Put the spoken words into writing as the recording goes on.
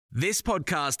This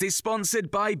podcast is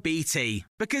sponsored by BT,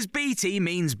 because BT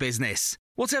means business.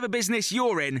 Whatever business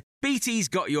you're in, BT's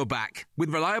got your back, with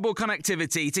reliable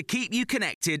connectivity to keep you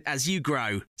connected as you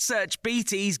grow. Search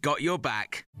BT's got your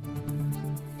back.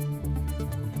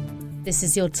 This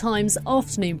is your Times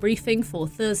afternoon briefing for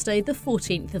Thursday, the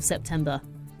 14th of September.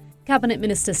 Cabinet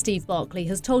Minister Steve Barclay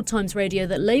has told Times Radio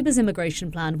that Labour's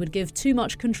immigration plan would give too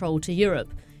much control to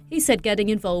Europe. He said getting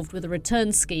involved with a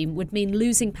return scheme would mean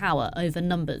losing power over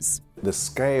numbers. The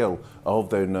scale of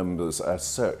those numbers are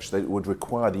such that it would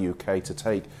require the UK to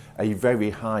take a very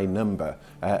high number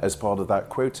as part of that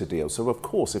quota deal. So, of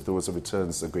course, if there was a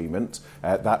returns agreement,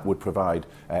 that would provide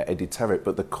a deterrent.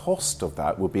 But the cost of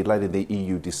that would be letting the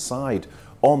EU decide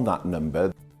on that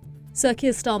number. Sir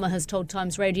Keir Starmer has told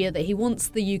Times Radio that he wants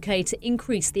the UK to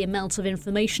increase the amount of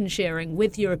information sharing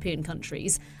with European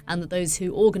countries and that those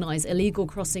who organise illegal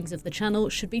crossings of the Channel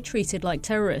should be treated like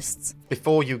terrorists.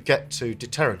 Before you get to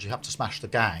deterrence, you have to smash the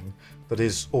gang that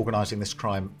is organising this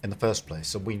crime in the first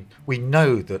place. And we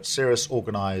know that serious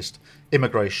organised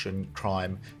immigration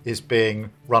crime is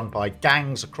being run by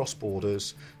gangs across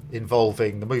borders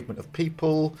involving the movement of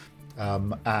people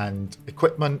and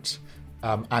equipment.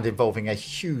 And involving a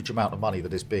huge amount of money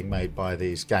that is being made by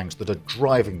these gangs that are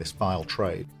driving this vile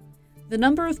trade. The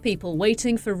number of people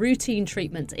waiting for routine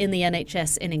treatment in the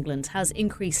NHS in England has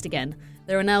increased again.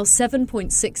 There are now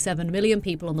 7.67 million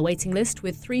people on the waiting list,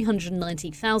 with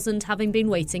 390,000 having been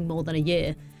waiting more than a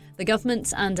year. The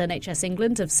government and NHS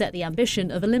England have set the ambition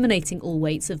of eliminating all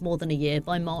waits of more than a year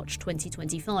by March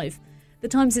 2025. The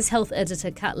Times' health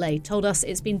editor Kat Lay told us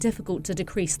it's been difficult to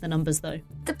decrease the numbers, though.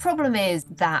 The problem is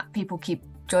that people keep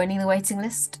joining the waiting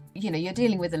list. You know, you're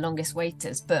dealing with the longest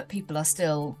waiters, but people are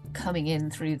still coming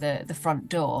in through the front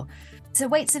door. So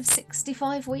waits of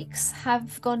 65 weeks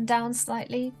have gone down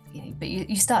slightly, but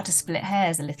you start to split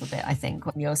hairs a little bit, I think,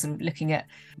 when you're sort of looking at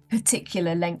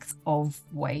particular length of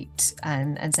wait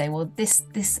and saying, well,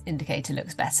 this indicator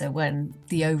looks better when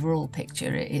the overall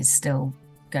picture is still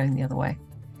going the other way.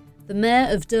 The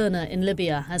mayor of Derna in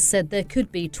Libya has said there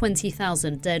could be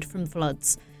 20,000 dead from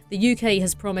floods. The UK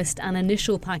has promised an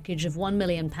initial package of £1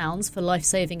 million for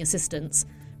life-saving assistance.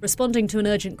 Responding to an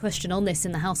urgent question on this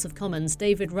in the House of Commons,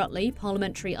 David Rutley,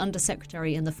 Parliamentary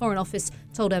Under-Secretary in the Foreign Office,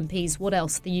 told MPs what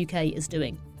else the UK is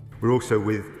doing. We're also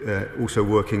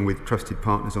working with trusted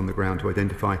partners on the ground to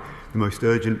identify the most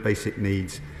urgent basic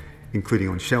needs, including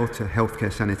on shelter,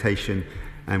 healthcare, sanitation,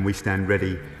 and we stand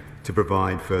ready to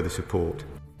provide further support.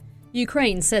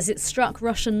 Ukraine says it struck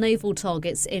Russian naval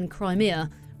targets in Crimea.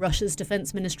 Russia's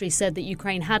defence ministry said that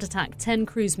Ukraine had attacked 10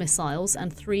 cruise missiles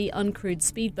and 3 uncrewed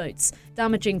speedboats,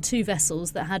 damaging 2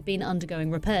 vessels that had been undergoing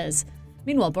repairs.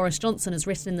 Meanwhile, Boris Johnson has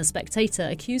written in The Spectator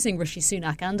accusing Rishi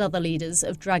Sunak and other leaders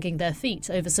of dragging their feet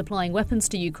over supplying weapons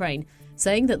to Ukraine,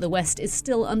 saying that the West is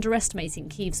still underestimating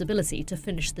Kyiv's ability to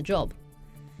finish the job.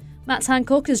 Matt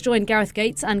Hancock has joined Gareth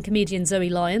Gates and comedian Zoe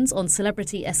Lyons on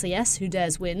Celebrity SAS Who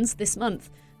Dares Wins this month.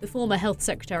 The former Health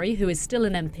Secretary, who is still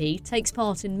an MP, takes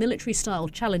part in military-style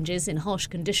challenges in harsh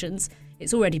conditions.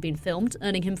 It's already been filmed,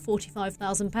 earning him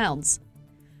 £45,000.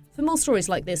 For more stories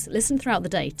like this, listen throughout the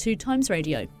day to Times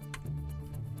Radio.